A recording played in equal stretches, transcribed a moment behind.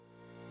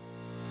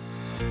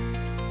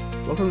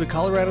Welcome to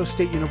Colorado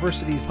State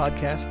University's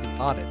podcast, The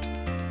Audit,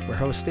 where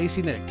host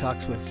Stacy Nick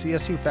talks with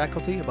CSU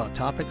faculty about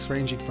topics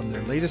ranging from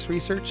their latest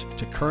research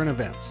to current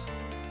events.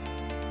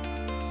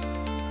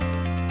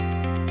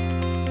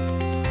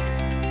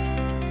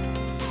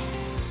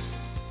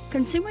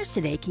 Consumers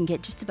today can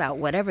get just about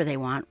whatever they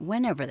want,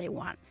 whenever they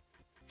want.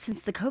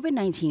 Since the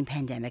COVID-19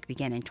 pandemic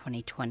began in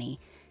 2020,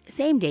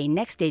 same-day,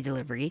 next-day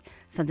delivery,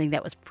 something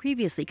that was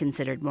previously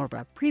considered more of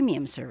a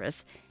premium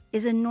service,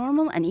 is a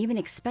normal and even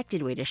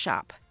expected way to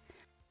shop.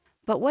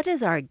 But what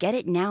does our Get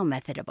It Now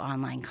method of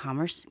online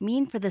commerce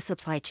mean for the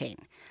supply chain,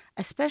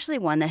 especially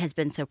one that has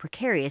been so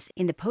precarious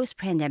in the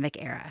post-pandemic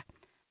era?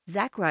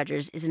 Zach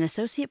Rogers is an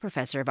associate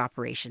professor of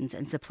operations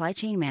and supply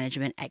chain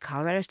management at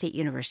Colorado State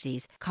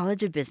University's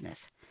College of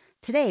Business.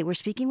 Today, we're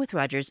speaking with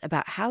Rogers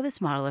about how this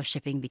model of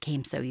shipping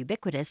became so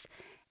ubiquitous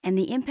and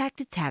the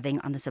impact it's having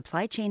on the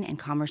supply chain and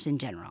commerce in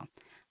general.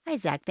 Hi,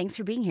 Zach. Thanks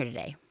for being here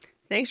today.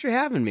 Thanks for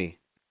having me.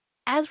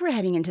 As we're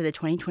heading into the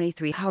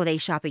 2023 holiday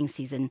shopping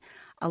season,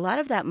 a lot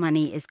of that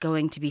money is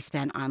going to be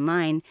spent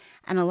online,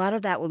 and a lot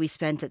of that will be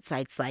spent at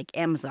sites like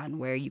Amazon,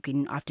 where you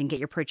can often get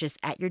your purchase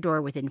at your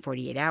door within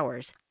 48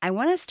 hours. I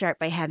want to start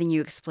by having you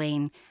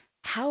explain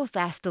how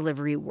fast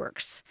delivery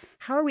works.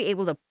 How are we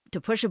able to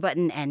push a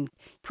button and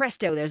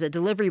presto, there's a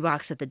delivery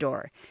box at the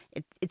door?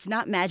 It's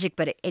not magic,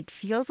 but it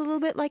feels a little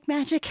bit like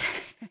magic.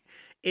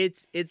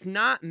 It's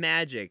not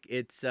magic.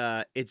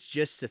 It's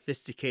just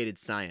sophisticated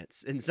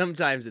science, and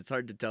sometimes it's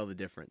hard to tell the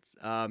difference.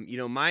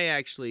 My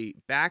actually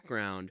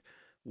background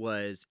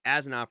was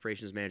as an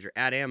operations manager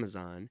at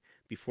Amazon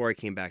before I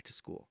came back to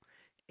school.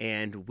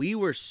 And we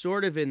were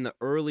sort of in the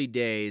early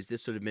days,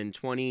 this would have been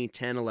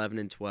 2010, 11,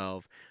 and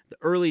 12, the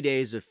early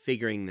days of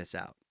figuring this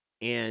out.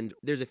 And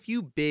there's a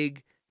few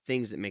big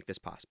things that make this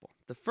possible.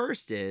 The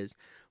first is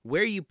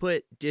where you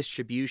put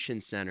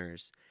distribution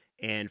centers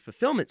and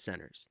fulfillment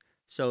centers.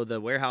 So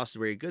the warehouses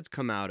where your goods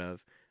come out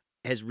of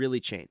has really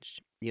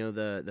changed.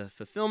 The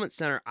fulfillment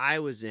center I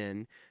was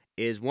in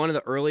is one of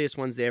the earliest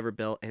ones they ever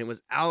built, and it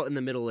was out in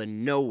the middle of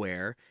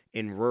nowhere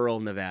in rural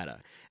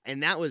Nevada.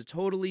 And that was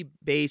totally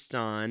based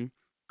on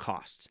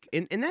cost.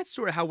 And that's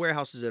sort of how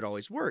warehouses had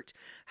always worked.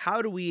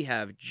 How do we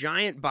have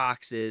giant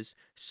boxes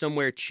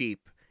somewhere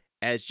cheap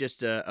as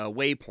just a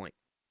waypoint?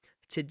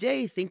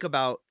 Today, think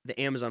about the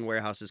Amazon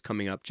warehouses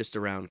coming up just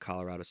around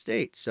Colorado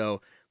State.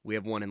 So we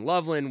have one in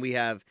Loveland. We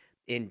have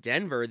in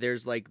Denver,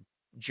 there's like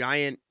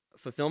giant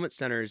fulfillment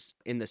centers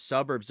in the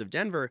suburbs of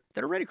Denver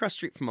that are right across the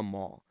street from a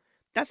mall.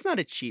 That's not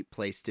a cheap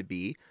place to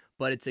be,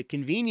 but it's a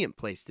convenient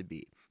place to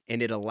be.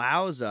 And it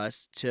allows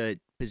us to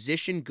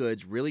position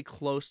goods really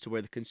close to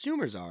where the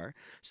consumers are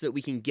so that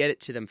we can get it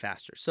to them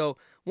faster. So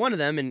one of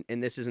them,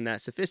 and this isn't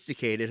that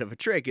sophisticated of a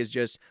trick, is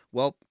just,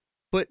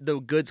 put the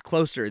goods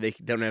closer. They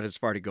don't have as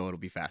far to go. It'll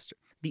be faster.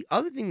 The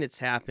other thing that's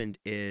happened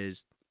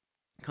is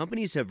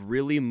companies have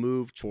really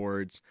moved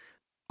towards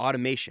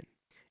automation.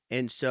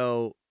 And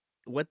so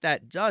what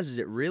that does is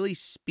it really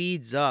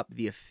speeds up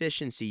the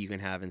efficiency you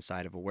can have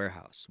inside of a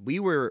warehouse. We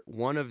were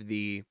one of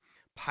the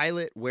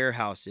pilot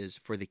warehouses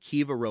for the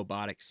Kiva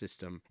robotic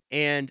system.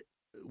 And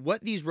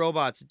what these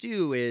robots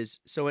do is,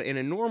 so in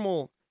a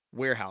normal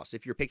warehouse,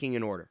 if you're picking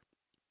an order,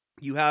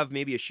 you have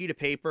maybe a sheet of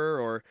paper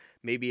or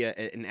maybe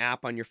an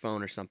app on your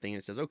phone or something,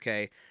 and it says,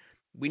 okay,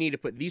 we need to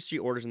put these 3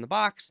 orders in the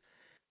box.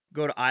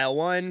 Go to aisle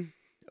 1.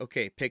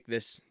 Okay, pick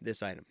this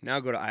item. Now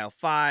go to aisle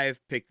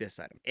 5, pick this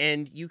item.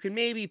 And you can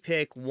maybe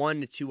pick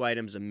 1 to 2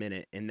 items a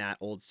minute in that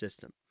old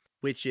system,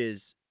 which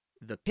is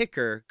the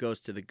picker goes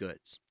to the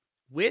goods.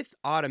 With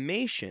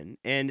automation,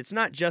 and it's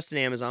not just in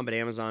Amazon, but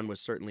Amazon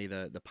was certainly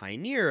the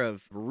pioneer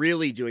of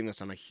really doing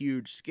this on a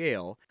huge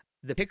scale,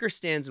 the picker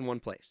stands in one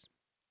place.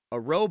 A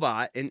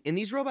robot, and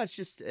these robots,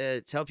 just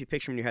to help you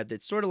picture in your head,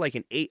 that's sort of like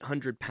an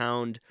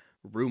 800-pound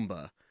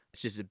Roomba.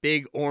 It's just a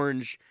big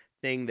orange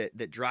thing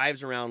that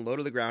drives around low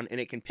to the ground, and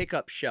it can pick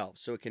up shelves.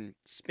 So it can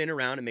spin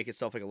around and make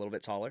itself like a little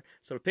bit taller.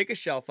 So it'll pick a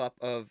shelf up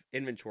of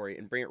inventory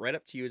and bring it right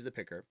up to you as the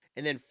picker.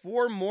 And then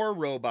 4 more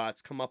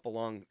robots come up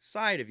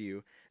alongside of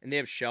you, and they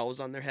have shelves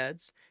on their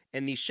heads.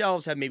 And these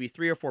shelves have maybe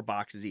 3 or 4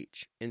 boxes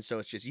each. And so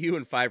it's just you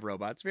and 5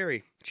 robots.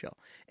 Very chill.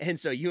 And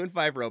so you and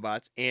 5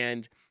 robots,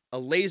 and a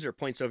laser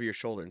points over your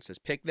shoulder and says,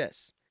 pick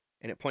this.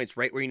 And it points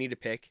right where you need to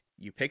pick.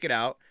 You pick it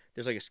out.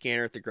 There's like a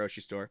scanner at the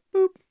grocery store.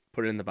 Boop,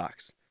 put it in the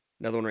box.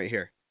 Another one right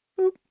here.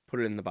 Boop, put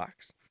it in the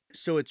box.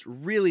 So it's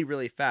really,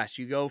 really fast.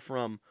 You go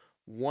from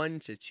 1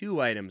 to 2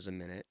 items a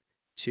minute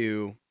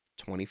to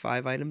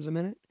 25 items a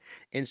minute.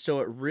 And so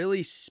it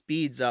really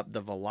speeds up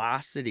the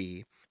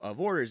velocity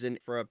of orders. And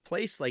for a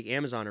place like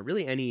Amazon, or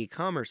really any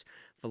e-commerce,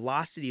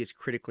 velocity is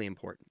critically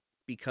important,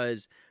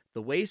 because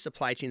the way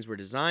supply chains were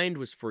designed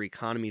was for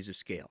economies of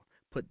scale.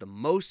 Put the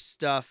most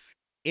stuff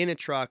in a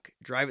truck,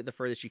 drive it the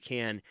furthest you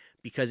can,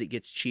 because it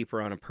gets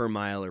cheaper on a per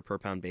mile or per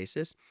pound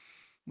basis.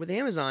 With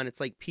Amazon,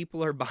 it's like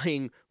people are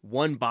buying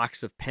 1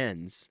 box of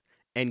pens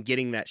and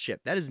getting that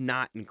shipped. That is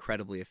not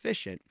incredibly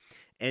efficient.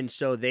 And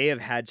so they have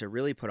had to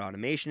really put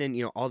automation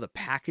in. All the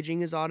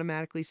packaging is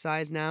automatically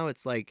sized now.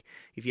 It's like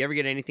if you ever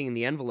get anything in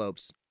the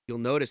envelopes, you'll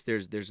notice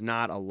there's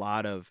not a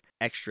lot of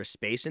extra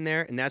space in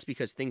there, and that's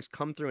because things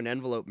come through an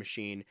envelope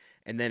machine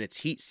and then it's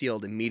heat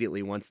sealed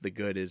immediately once the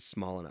good is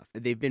small enough.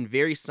 They've been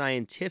very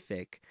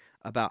scientific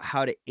about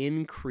how to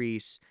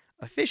increase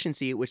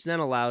efficiency, which then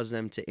allows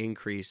them to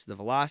increase the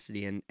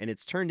velocity, and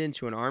it's turned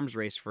into an arms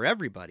race for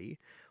everybody,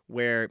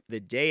 where the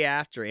day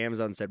after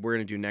Amazon said we're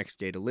going to do next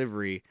day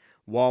delivery,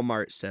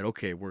 Walmart said,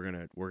 okay, we're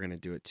gonna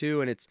do it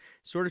too. And it's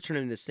sort of turned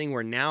into this thing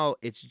where now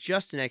it's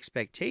just an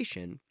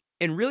expectation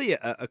and really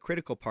a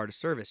critical part of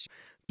service.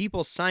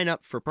 People sign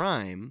up for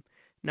Prime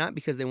not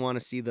because they want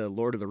to see the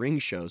Lord of the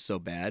Rings show so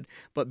bad,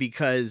 but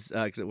because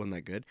it wasn't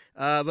that good,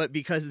 but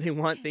because they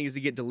want things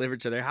to get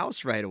delivered to their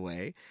house right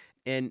away.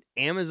 And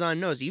Amazon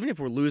knows, even if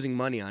we're losing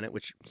money on it,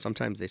 which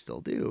sometimes they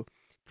still do,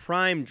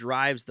 Prime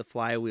drives the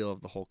flywheel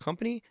of the whole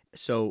company.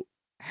 So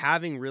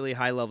having really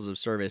high levels of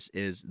service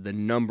is the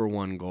number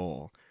one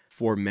goal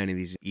for many of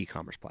these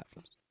e-commerce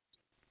platforms.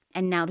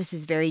 And now this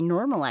is very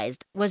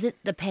normalized. Was it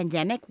the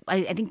pandemic?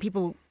 I think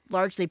people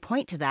largely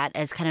point to that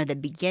as kind of the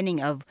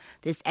beginning of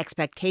this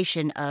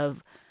expectation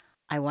of,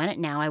 I want it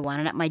now, I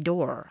want it at my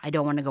door. I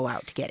don't want to go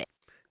out to get it.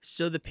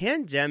 So the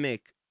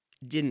pandemic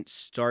didn't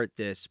start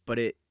this, but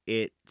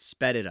it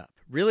sped it up.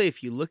 Really,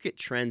 if you look at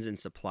trends in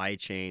supply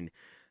chain,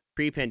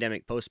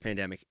 pre-pandemic,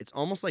 post-pandemic, it's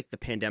almost like the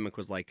pandemic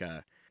was like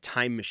a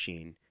time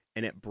machine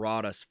and it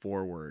brought us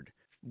forward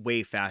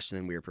way faster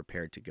than we were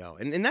prepared to go.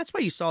 And that's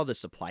why you saw the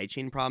supply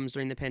chain problems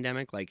during the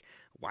pandemic. Like,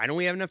 why don't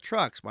we have enough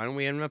trucks? Why don't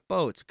we have enough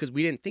boats? Because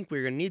we didn't think we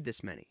were going to need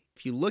this many.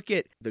 If you look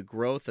at the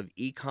growth of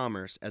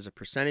e-commerce as a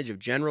percentage of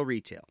general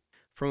retail,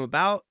 from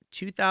about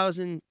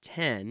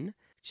 2010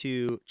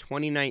 to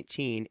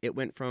 2019, it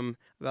went from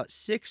about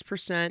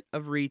 6%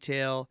 of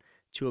retail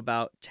to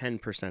about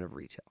 10% of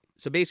retail.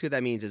 So basically what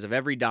that means is of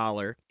every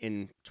dollar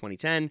in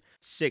 2010,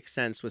 6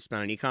 cents was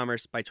spent on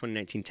e-commerce. By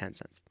 2019, 10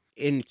 cents.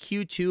 In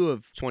Q2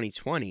 of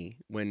 2020,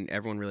 when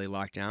everyone really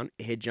locked down,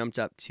 it had jumped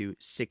up to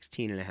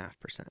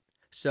 16.5%.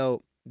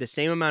 So the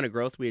same amount of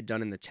growth we had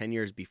done in the 10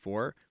 years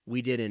before,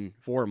 we did in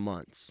 4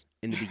 months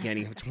in the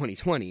beginning of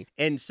 2020.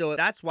 And so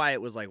that's why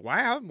it was like,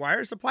 why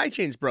are supply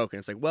chains broken?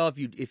 It's like, well,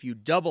 if you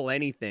double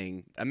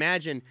anything,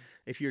 imagine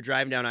if you're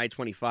driving down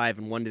I-25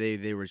 and one day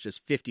there was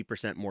just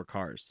 50% more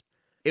cars.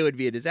 It would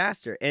be a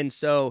disaster. And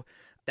so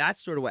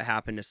that's sort of what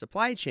happened to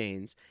supply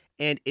chains.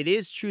 And it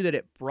is true that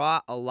it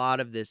brought a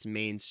lot of this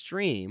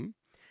mainstream.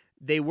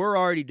 They were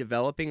already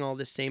developing all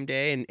this same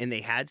day, and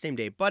they had same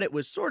day, but it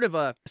was sort of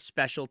a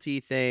specialty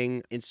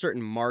thing. In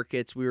certain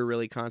markets, we were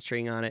really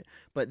concentrating on it.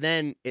 But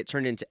then it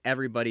turned into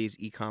everybody's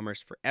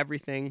e-commerce for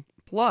everything.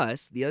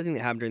 Plus, the other thing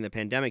that happened during the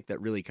pandemic that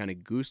really kind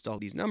of goosed all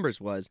these numbers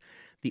was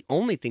the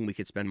only thing we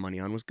could spend money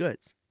on was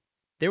goods.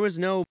 There was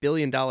no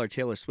billion-dollar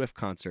Taylor Swift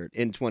concert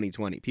in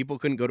 2020. People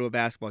couldn't go to a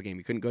basketball game.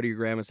 You couldn't go to your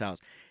grandma's house.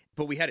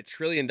 But we had $1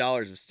 trillion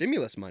of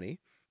stimulus money,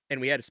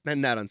 and we had to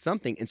spend that on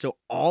something. And so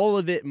all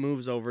of it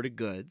moves over to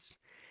goods.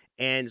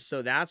 And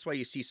so that's why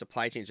you see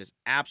supply chains just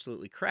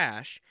absolutely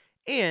crash.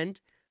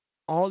 And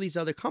all these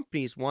other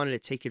companies wanted to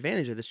take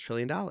advantage of this $1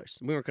 trillion.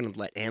 We weren't going to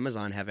let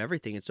Amazon have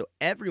everything. And so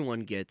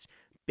everyone gets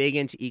big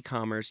into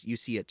e-commerce. You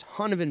see a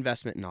ton of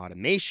investment in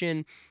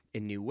automation,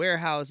 in new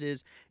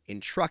warehouses, in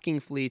trucking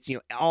fleets. You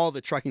know, all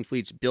the trucking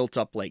fleets built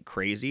up like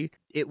crazy.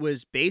 It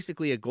was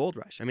basically a gold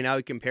rush. I mean, I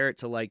would compare it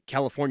to like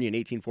California in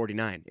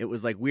 1849. It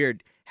was like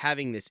weird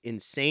having this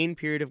insane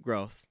period of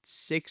growth,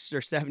 6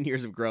 or 7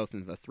 years of growth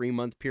in the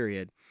 3-month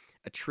period,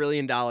 $1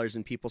 trillion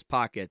in people's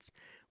pockets.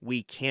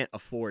 We can't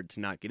afford to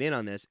not get in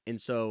on this. And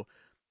so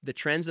the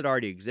trends that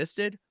already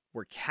existed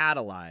were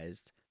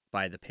catalyzed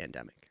by the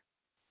pandemic.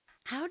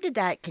 How did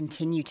that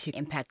continue to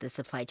impact the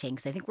supply chain?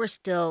 Because I think we're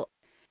still,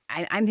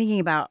 I'm thinking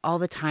about all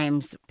the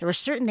times there were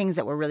certain things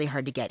that were really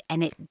hard to get.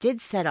 And it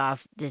did set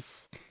off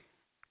this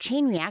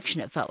chain reaction,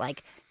 it felt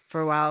like,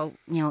 for a while,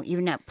 you know,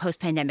 even at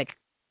post-pandemic,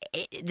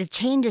 the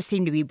chain just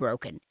seemed to be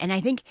broken. And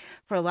I think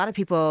for a lot of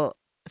people,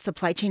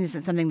 supply chain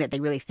isn't something that they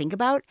really think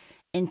about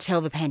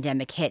until the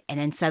pandemic hit. And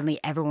then suddenly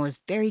everyone was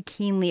very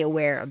keenly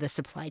aware of the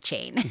supply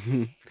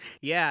chain.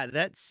 Yeah,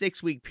 that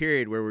 6-week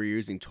period where we're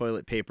using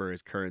toilet paper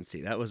as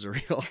currency, that was a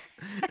real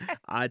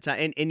odd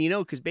time. And you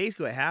know, because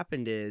basically what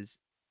happened is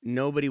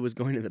nobody was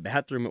going to the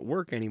bathroom at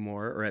work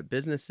anymore or at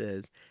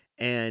businesses.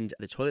 And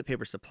the toilet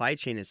paper supply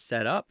chain is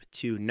set up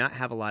to not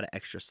have a lot of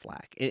extra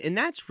slack. And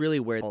that's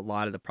really where a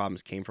lot of the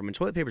problems came from. And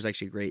toilet paper is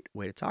actually a great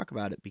way to talk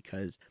about it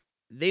because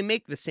they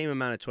make the same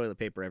amount of toilet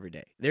paper every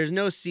day. There's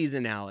no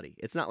seasonality.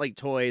 It's not like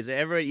toys.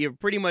 You're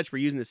pretty much, we're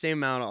using the same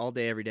amount all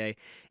day, every day.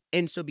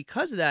 And so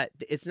because of that,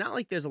 it's not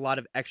like there's a lot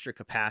of extra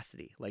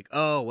capacity. Like,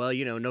 oh, well,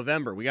 you know,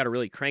 November, we got to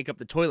really crank up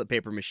the toilet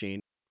paper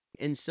machine.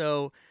 And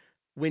so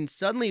when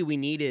suddenly we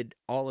needed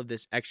all of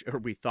this extra, or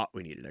we thought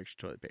we needed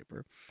extra toilet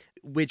paper,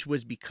 which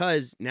was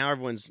because now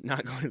everyone's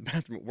not going to the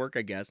bathroom at work,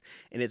 I guess,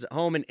 and it's at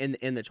home,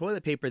 and the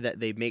toilet paper that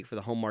they make for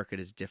the home market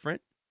is different.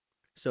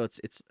 So it's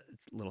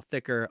a little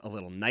thicker, a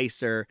little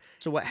nicer.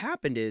 So what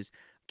happened is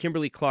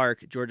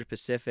Kimberly-Clark, Georgia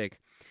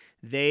Pacific,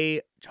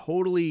 they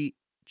totally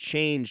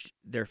changed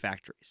their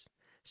factories.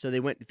 So they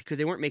went because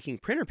they weren't making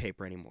printer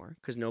paper anymore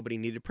because nobody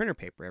needed printer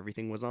paper.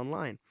 Everything was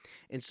online.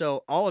 And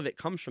so all of it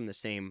comes from the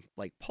same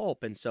like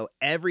pulp. And so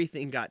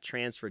everything got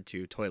transferred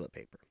to toilet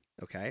paper.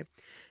 Okay.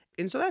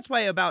 And so that's why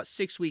about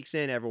 6 weeks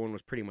in, everyone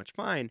was pretty much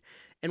fine.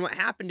 And what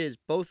happened is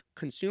both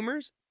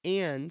consumers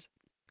and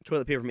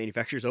toilet paper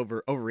manufacturers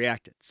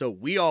overreacted. So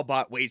we all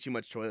bought way too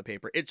much toilet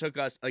paper. It took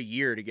us a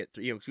year to get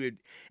through. You know,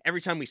 every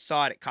time we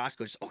saw it at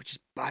Costco, just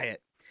buy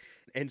it.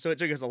 And so it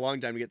took us a long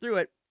time to get through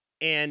it.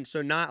 And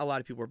so not a lot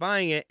of people were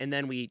buying it. And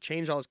then we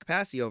changed all this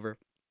capacity over.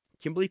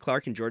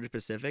 Kimberly-Clark and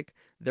Georgia-Pacific,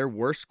 their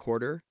worst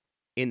quarter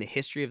in the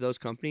history of those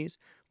companies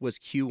was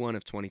Q1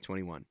 of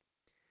 2021.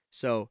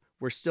 So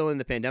we're still in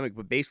the pandemic,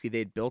 but basically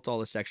they'd built all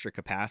this extra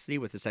capacity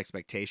with this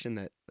expectation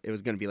that it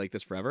was going to be like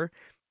this forever.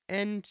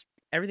 And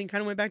everything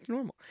kind of went back to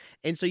normal.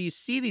 And so you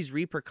see these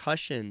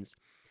repercussions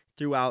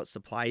throughout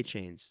supply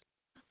chains.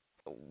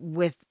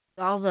 With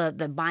all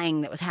the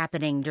buying that was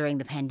happening during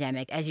the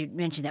pandemic, as you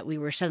mentioned, that we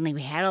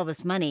had all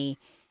this money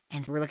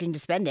and we're looking to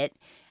spend it,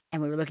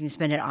 and we were looking to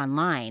spend it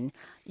online.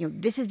 You know,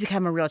 this has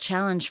become a real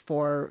challenge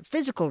for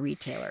physical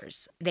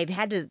retailers. They've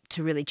had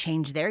to really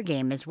change their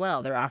game as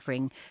well. They're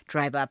offering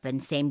drive up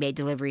and same day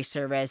delivery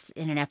service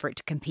in an effort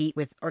to compete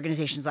with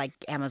organizations like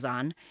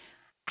Amazon.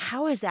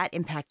 How has that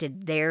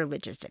impacted their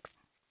logistics?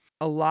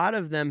 A lot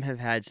of them have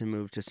had to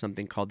move to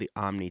something called the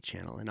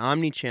omni-channel. And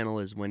omni-channel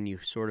is when you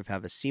sort of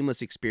have a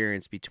seamless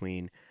experience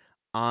between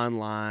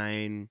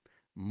online,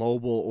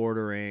 mobile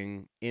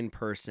ordering,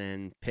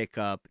 in-person,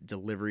 pickup,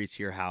 delivery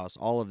to your house,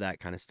 all of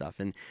that kind of stuff.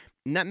 And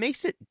that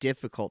makes it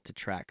difficult to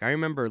track. I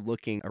remember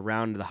looking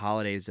around the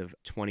holidays of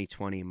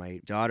 2020.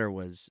 My daughter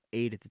was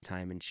 8 at the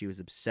time, and she was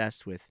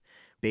obsessed with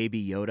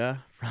Baby Yoda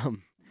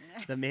from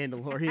the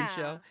Mandalorian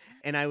show.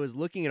 And I was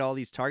looking at all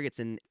these Targets,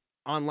 and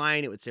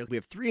online it would say, we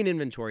have 3 in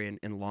inventory in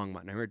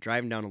Longmont. And I remember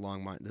driving down to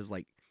Longmont. This is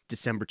like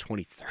December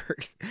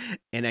 23rd.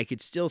 And I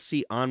could still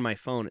see on my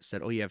phone, it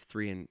said, oh, you have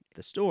 3 in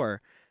the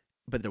store,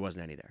 but there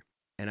wasn't any there.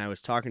 And I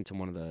was talking to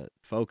one of the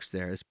folks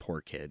there, this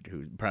poor kid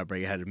who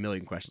probably had a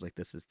million questions like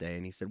this day.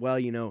 And he said, well,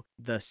 you know,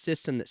 the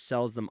system that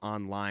sells them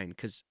online,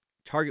 because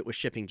Target was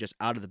shipping just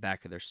out of the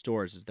back of their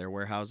stores as their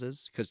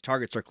warehouses, because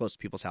Targets are close to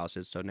people's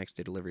houses, so next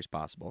day delivery is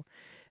possible.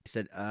 He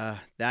said,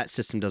 that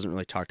system doesn't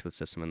really talk to the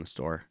system in the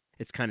store.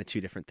 It's kind of 2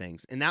 different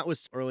things. And that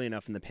was early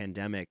enough in the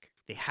pandemic.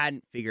 They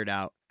hadn't figured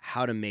out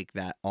how to make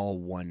that all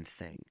one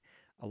thing.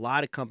 A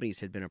lot of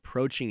companies had been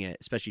approaching it,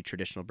 especially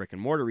traditional brick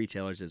and mortar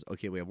retailers, as,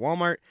 okay, we have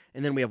Walmart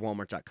and then we have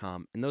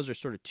Walmart.com. And those are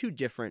sort of 2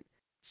 different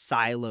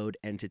siloed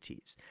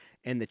entities.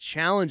 And the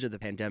challenge of the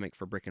pandemic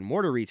for brick and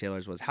mortar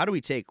retailers was, how do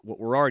we take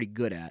what we're already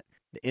good at,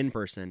 the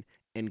in-person,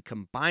 and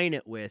combine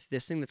it with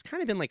this thing that's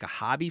kind of been like a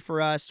hobby for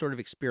us, sort of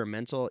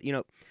experimental. You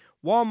know,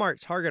 Walmart,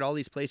 Target, all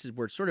these places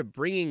were sort of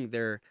bringing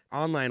their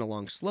online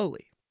along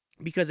slowly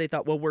because they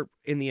thought, well,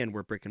 in the end,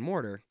 we're brick and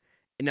mortar.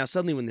 And now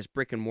suddenly when this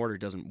brick and mortar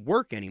doesn't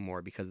work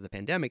anymore because of the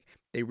pandemic,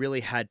 they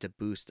really had to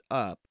boost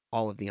up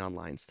all of the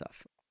online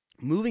stuff.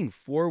 Moving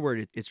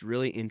forward, it's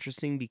really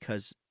interesting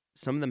because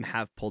some of them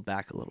have pulled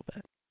back a little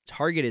bit.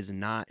 Target is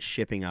not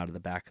shipping out of the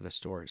back of the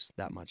stores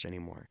that much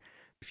anymore.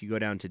 If you go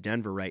down to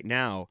Denver right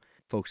now,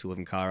 folks who live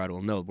in Colorado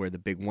will know where the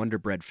big Wonder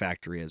Bread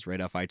factory is,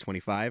 right off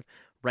I-25.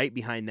 Right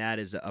behind that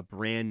is a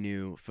brand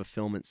new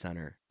fulfillment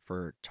center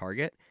for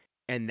Target,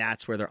 and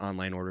that's where their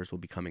online orders will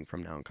be coming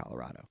from now in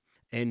Colorado.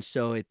 And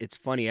so it's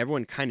funny,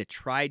 everyone kind of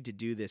tried to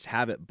do this,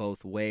 have it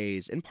both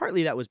ways, and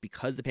partly that was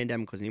because the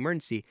pandemic was an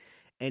emergency,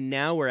 and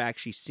now we're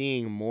actually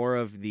seeing more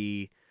of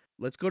the,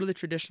 let's go to the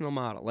traditional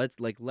model.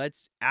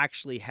 Let's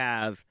actually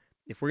have,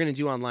 if we're going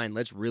to do online,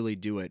 let's really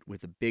do it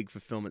with a big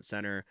fulfillment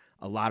center,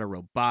 a lot of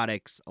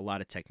robotics, a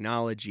lot of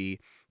technology,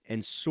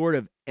 and sort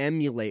of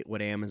emulate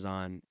what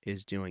Amazon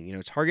is doing. You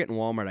know, Target and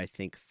Walmart, I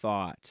think,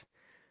 thought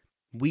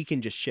we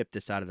can just ship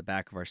this out of the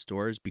back of our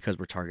stores because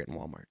we're Target and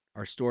Walmart.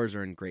 Our stores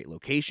are in great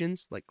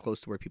locations, like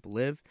close to where people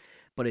live,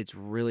 but it's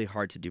really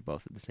hard to do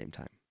both at the same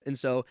time. And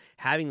so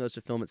having those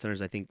fulfillment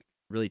centers, I think,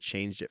 really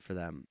changed it for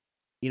them.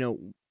 You know,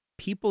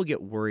 people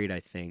get worried, I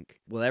think,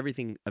 will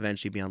everything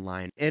eventually be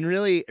online? And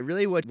really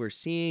what we're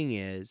seeing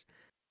is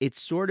it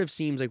sort of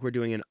seems like we're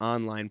doing an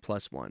online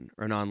 +1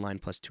 or an online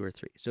 +2 or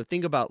 3. So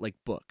think about like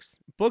books.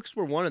 Books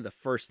were one of the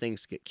first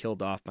things to get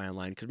killed off by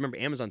online because remember,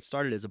 Amazon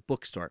started as a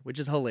bookstore, which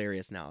is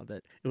hilarious now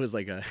that it was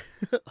like a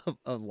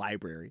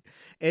library.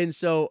 And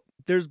so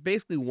there's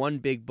basically one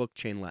big book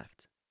chain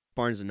left,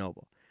 Barnes &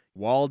 Noble.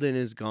 Walden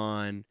is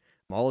gone.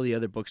 All of the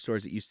other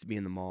bookstores that used to be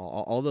in the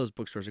mall, all those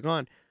bookstores are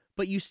gone.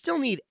 But you still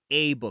need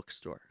a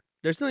bookstore.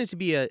 There still needs to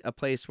be a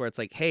place where it's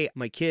like, hey,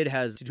 my kid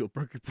has to do a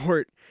book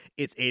report.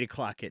 It's 8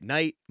 o'clock at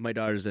night. My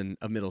daughter's in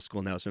a middle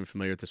school now, so I'm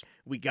familiar with this.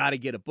 We got to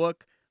get a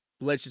book.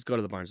 Let's just go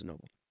to the Barnes &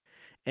 Noble.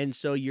 And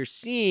so you're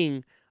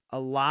seeing a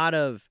lot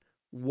of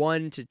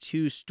 1 to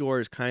 2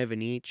 stores kind of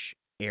in each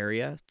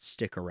area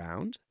stick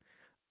around.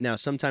 Now,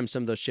 sometimes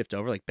some of those shift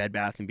over, like Bed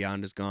Bath &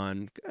 Beyond is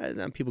gone.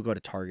 People go to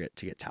Target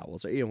to get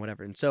towels or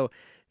whatever. And so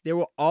there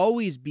will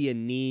always be a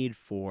need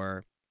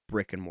for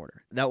brick and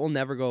mortar. That will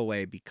never go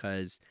away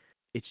because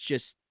it's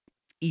just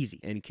easy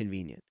and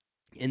convenient.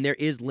 And there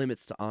is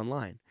limits to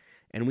online.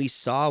 And we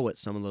saw what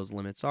some of those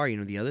limits are.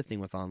 The other thing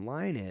with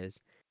online is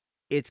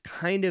it's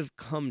kind of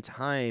come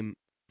time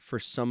for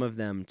some of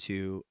them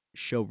to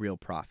show real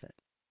profit.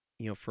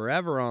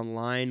 Forever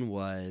online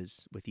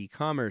was, with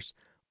e-commerce,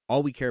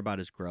 all we care about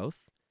is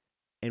growth,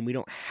 and we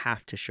don't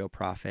have to show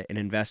profit, and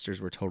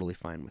investors were totally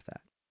fine with that.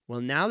 Well,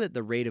 now that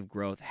the rate of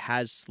growth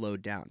has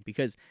slowed down,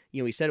 because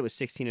we said it was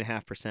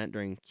 16.5%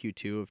 during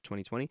Q2 of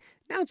 2020,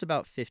 now it's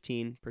about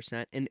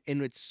 15%, and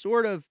it's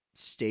sort of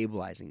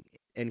stabilizing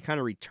and kind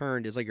of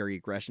returned as like a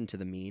regression to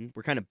the mean.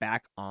 We're kind of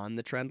back on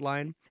the trend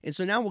line, and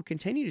so now we'll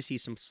continue to see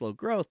some slow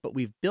growth, but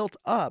we've built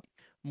up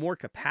more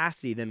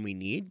capacity than we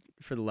need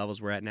for the levels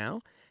we're at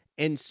now.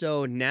 And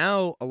so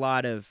now a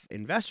lot of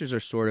investors are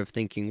sort of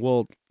thinking,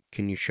 well,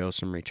 can you show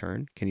some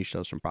return? Can you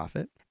show some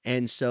profit?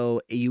 And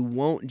so you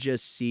won't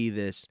just see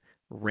this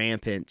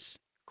rampant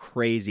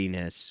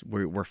craziness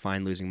where we're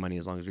fine losing money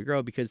as long as we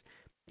grow, because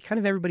kind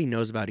of everybody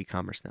knows about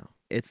e-commerce now.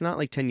 It's not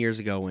like 10 years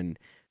ago when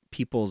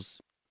people's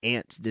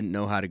aunts didn't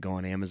know how to go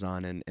on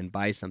Amazon and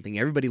buy something.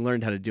 Everybody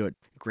learned how to do it.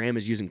 Graham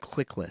is using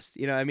ClickList.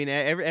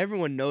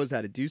 Everyone knows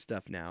how to do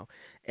stuff now.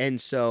 And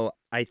so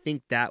I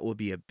think that will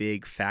be a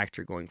big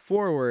factor going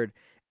forward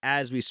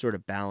as we sort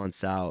of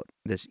balance out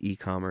this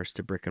e-commerce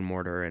to brick and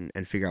mortar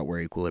and figure out where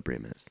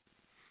equilibrium is.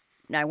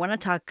 Now, I want to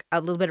talk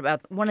a little bit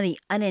about one of the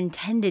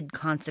unintended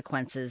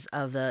consequences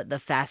of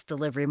the fast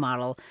delivery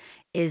model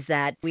is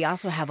that we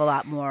also have a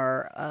lot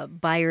more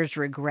buyer's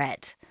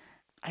regret.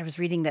 I was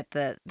reading that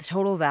the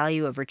total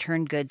value of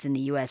returned goods in the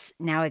U.S.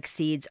 now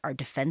exceeds our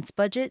defense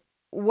budget.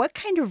 What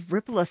kind of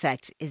ripple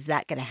effect is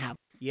that going to have?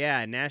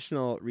 Yeah,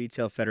 National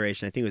Retail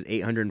Federation, I think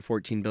it was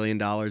 $814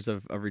 billion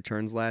of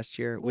returns last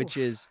year, which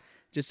is,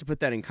 just to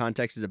put that in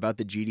context, is about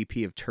the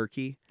GDP of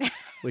Turkey,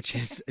 which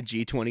is a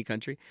G20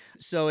 country.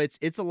 So it's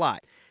a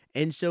lot.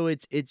 And so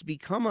it's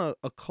become a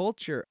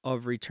culture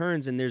of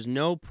returns, and there's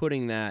no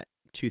putting that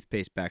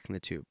toothpaste back in the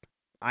tube.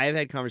 I have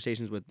had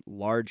conversations with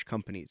large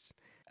companies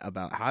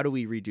about how do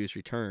we reduce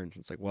returns.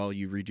 It's like, well,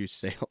 you reduce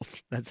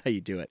sales. That's how you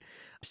do it.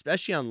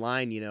 Especially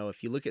online,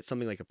 if you look at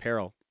something like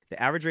apparel,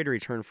 the average rate of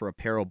return for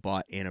apparel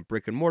bought in a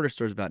brick and mortar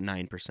store is about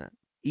 9%.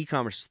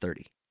 E-commerce is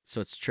 30%. So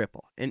it's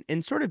triple.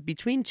 And sort of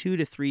between 2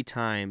 to 3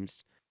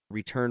 times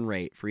return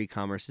rate for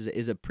e-commerce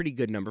is a pretty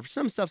good number. For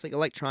some stuff like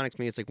electronics,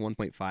 maybe it's like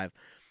 1.5.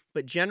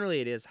 But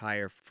generally it is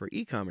higher for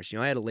e-commerce.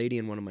 I had a lady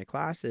in one of my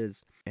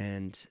classes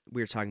and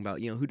we were talking about,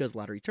 who does a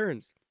lot of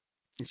returns.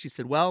 And she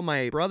said, well,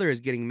 my brother is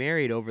getting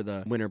married over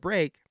the winter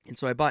break. And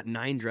so I bought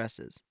 9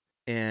 dresses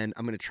and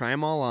I'm going to try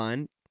them all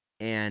on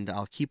and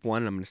I'll keep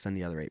one and I'm going to send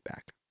the other 8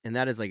 back. And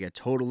that is like a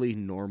totally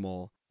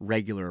normal,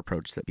 regular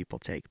approach that people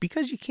take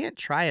because you can't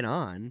try it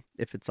on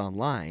if it's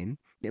online.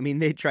 I mean,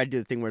 they tried to do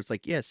the thing where it's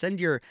like, yeah, send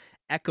your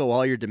Echo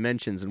all your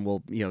dimensions and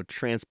we'll,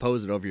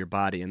 transpose it over your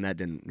body. And that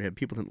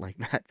people didn't like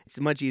that. It's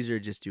much easier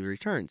to just do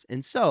returns.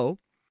 And so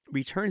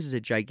returns is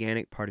a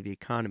gigantic part of the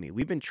economy.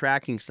 We've been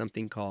tracking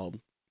something called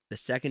the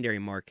secondary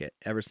market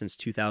ever since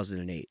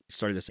 2008. I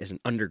started this as an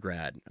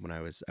undergrad when I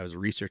was a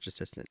research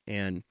assistant.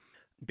 And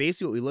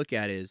basically what we look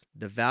at is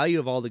the value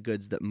of all the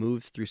goods that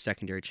move through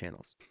secondary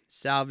channels.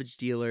 Salvage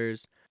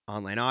dealers,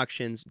 online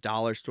auctions,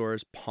 dollar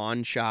stores,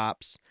 pawn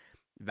shops,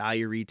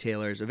 value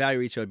retailers. A value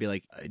retailer would be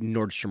like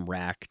Nordstrom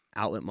Rack,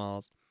 outlet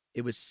malls.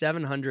 It was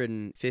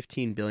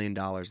 $715 billion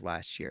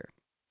last year,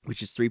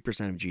 which is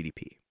 3% of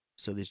GDP.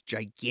 So this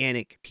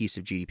gigantic piece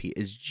of GDP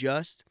is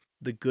just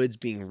the goods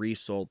being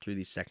resold through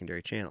these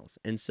secondary channels.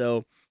 And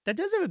so that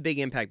does have a big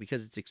impact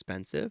because it's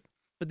expensive,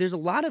 but there's a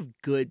lot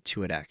of good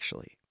to it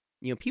actually.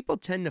 People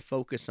tend to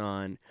focus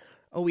on,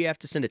 we have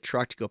to send a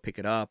truck to go pick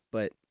it up,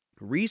 but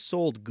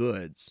resold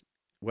goods,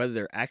 whether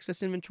they're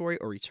excess inventory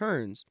or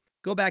returns,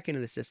 go back into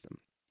the system.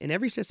 And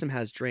every system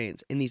has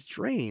drains, and these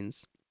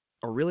drains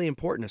are really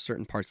important to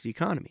certain parts of the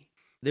economy.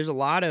 There's a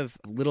lot of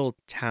little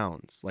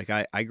towns, like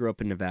I grew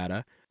up in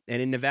Nevada,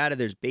 and in Nevada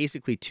there's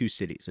basically 2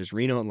 cities. There's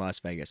Reno and Las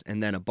Vegas,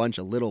 and then a bunch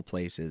of little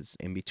places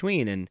in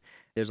between, and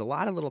there's a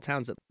lot of little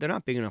towns that they're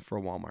not big enough for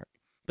a Walmart,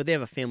 but they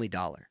have a Family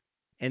Dollar.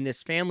 And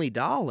this Family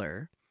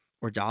Dollar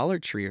or Dollar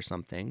Tree or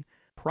something,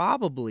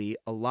 probably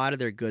a lot of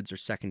their goods are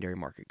secondary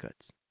market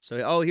goods.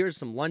 So, here's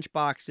some lunch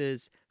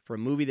boxes for a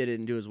movie that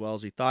didn't do as well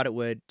as we thought it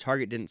would.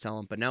 Target didn't sell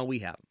them, but now we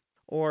have them.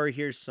 Or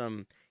here's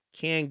some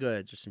canned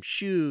goods or some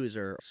shoes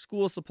or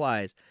school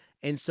supplies.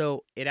 And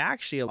so it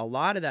actually, a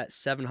lot of that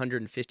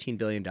 $715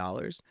 billion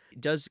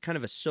does kind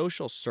of a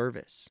social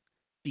service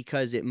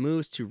because it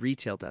moves to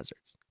retail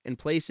deserts and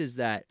places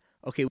that,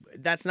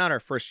 that's not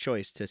our first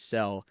choice to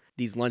sell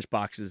these lunch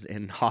boxes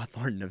in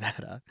Hawthorne,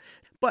 Nevada.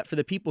 But for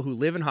the people who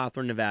live in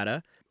Hawthorne,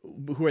 Nevada,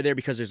 who are there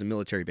because there's a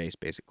military base,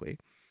 basically,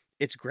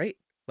 it's great.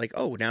 Like,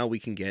 now we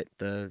can get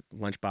the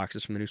lunch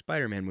boxes from the new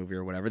Spider-Man movie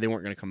or whatever. They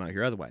weren't going to come out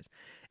here otherwise.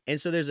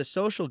 And so there's a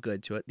social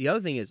good to it. The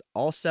other thing is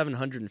all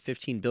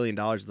 $715 billion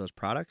of those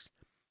products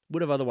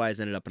would have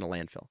otherwise ended up in a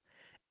landfill.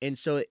 And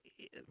so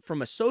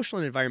from a social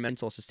and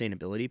environmental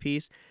sustainability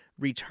piece,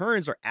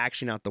 returns are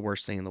actually not the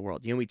worst thing in the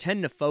world. We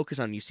tend to focus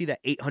on, you see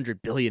that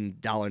 $800 billion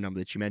number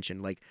that you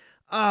mentioned, like,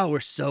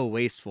 we're so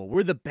wasteful.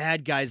 We're the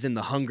bad guys in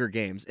the Hunger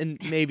Games. And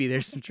maybe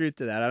there's some truth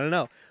to that. I don't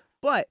know.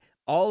 But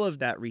all of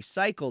that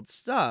recycled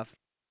stuff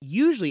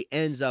usually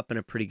ends up in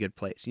a pretty good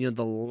place.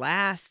 The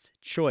last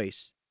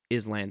choice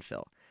is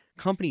landfill.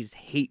 Companies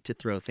hate to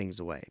throw things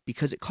away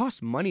because it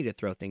costs money to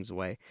throw things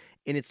away,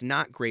 and it's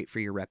not great for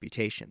your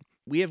reputation.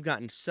 We have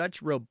gotten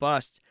such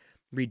robust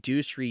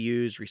reduce,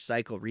 reuse,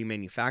 recycle,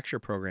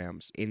 remanufacture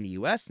programs in the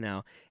US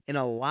now, and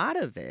a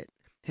lot of it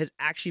has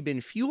actually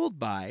been fueled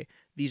by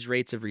these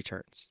rates of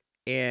returns.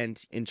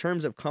 And in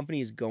terms of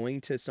companies going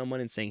to someone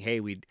and saying, hey,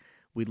 we'd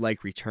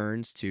like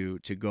returns to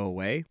go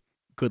away,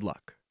 good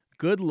luck.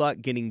 Good luck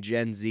getting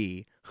Gen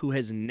Z, who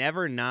has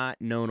never not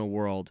known a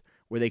world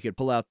where they could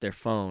pull out their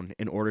phone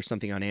and order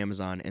something on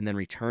Amazon and then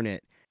return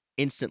it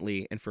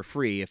instantly and for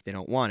free if they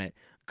don't want it.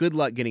 Good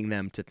luck getting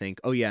them to think,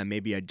 oh yeah,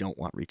 maybe I don't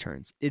want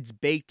returns. It's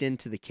baked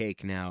into the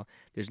cake now.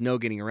 There's no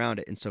getting around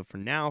it. And so for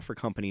now, for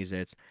companies,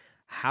 it's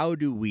how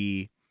do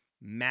we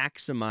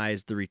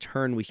maximize the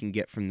return we can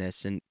get from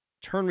this and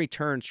turn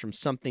returns from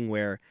something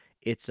where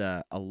it's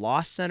a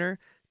loss center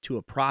to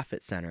a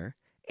profit center.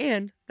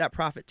 And that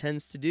profit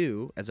tends to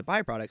do, as a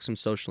byproduct, some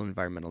social and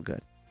environmental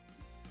good.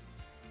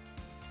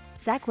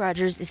 Zach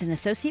Rogers is an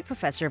associate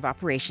professor of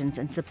operations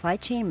and supply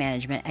chain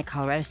management at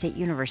Colorado State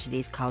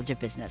University's College of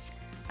Business.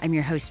 I'm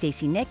your host,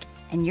 Stacey Nick,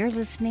 and you're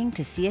listening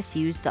to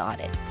CSU's The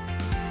Audit.